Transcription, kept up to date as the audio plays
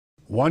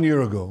1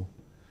 year ago,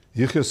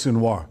 Yahya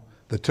Sinwar,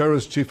 the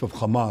terrorist chief of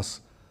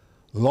Hamas,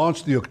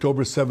 launched the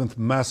October 7th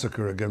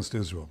massacre against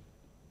Israel.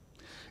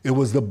 It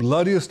was the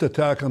bloodiest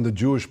attack on the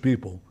Jewish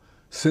people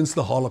since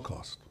the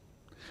Holocaust.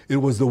 It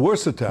was the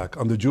worst attack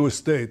on the Jewish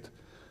state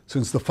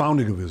since the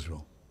founding of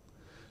Israel.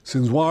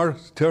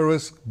 Sinwar's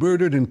terrorists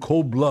murdered in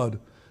cold blood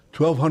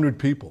 1,200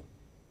 people.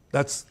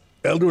 That's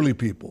elderly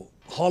people,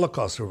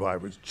 Holocaust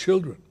survivors,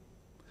 children.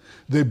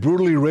 They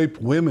brutally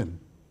raped women.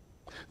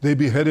 They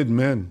beheaded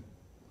men.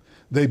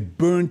 They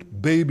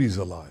burnt babies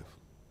alive.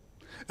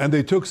 And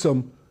they took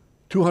some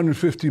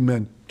 250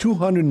 men,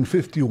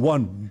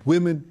 251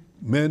 women,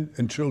 men,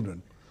 and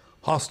children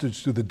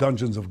hostage to the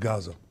dungeons of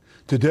Gaza.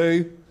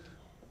 Today,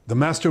 the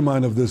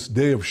mastermind of this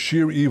day of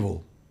sheer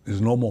evil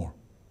is no more.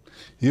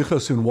 Yahya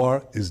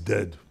Sinwar is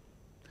dead.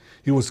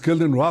 He was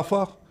killed in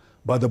Rafah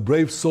by the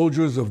brave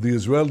soldiers of the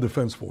Israel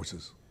Defense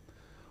Forces.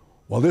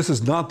 While this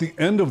is not the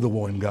end of the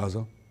war in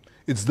Gaza,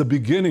 it's the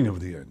beginning of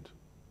the end.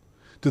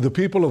 To the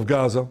people of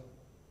Gaza,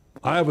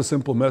 I have a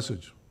simple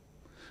message.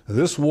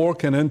 This war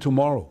can end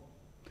tomorrow.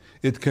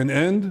 It can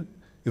end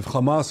if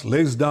Hamas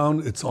lays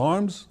down its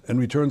arms and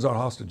returns our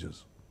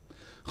hostages.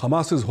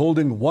 Hamas is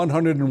holding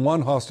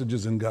 101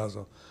 hostages in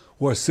Gaza,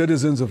 who are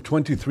citizens of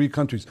 23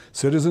 countries,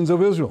 citizens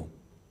of Israel,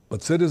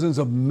 but citizens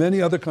of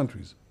many other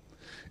countries.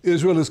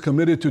 Israel is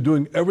committed to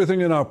doing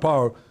everything in our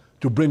power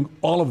to bring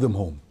all of them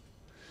home.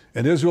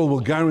 And Israel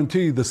will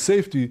guarantee the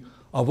safety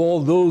of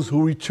all those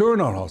who return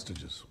our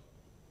hostages.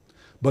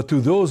 But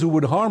to those who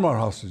would harm our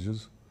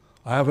hostages,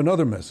 I have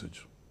another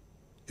message.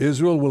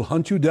 Israel will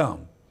hunt you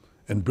down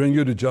and bring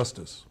you to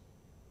justice.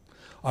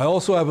 I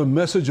also have a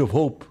message of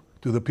hope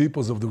to the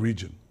peoples of the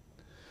region.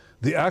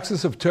 The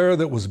axis of terror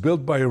that was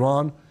built by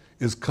Iran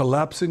is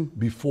collapsing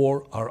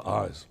before our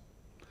eyes.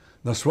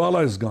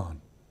 Nasrallah is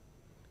gone.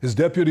 His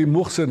deputy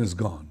Muhsin is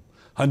gone.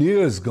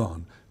 Haniyeh is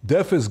gone.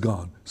 Def is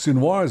gone.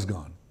 Sinwar is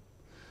gone.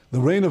 The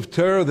reign of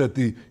terror that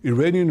the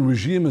Iranian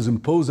regime has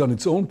imposed on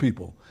its own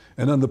people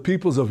and on the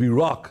peoples of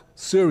Iraq,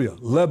 Syria,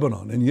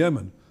 Lebanon, and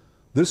Yemen,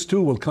 this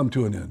too will come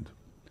to an end.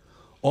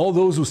 All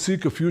those who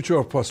seek a future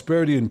of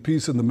prosperity and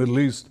peace in the Middle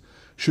East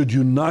should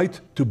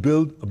unite to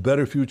build a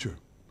better future.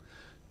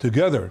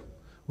 Together,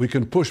 we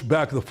can push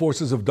back the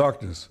forces of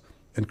darkness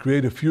and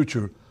create a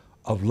future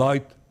of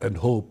light and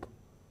hope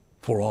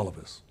for all of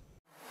us.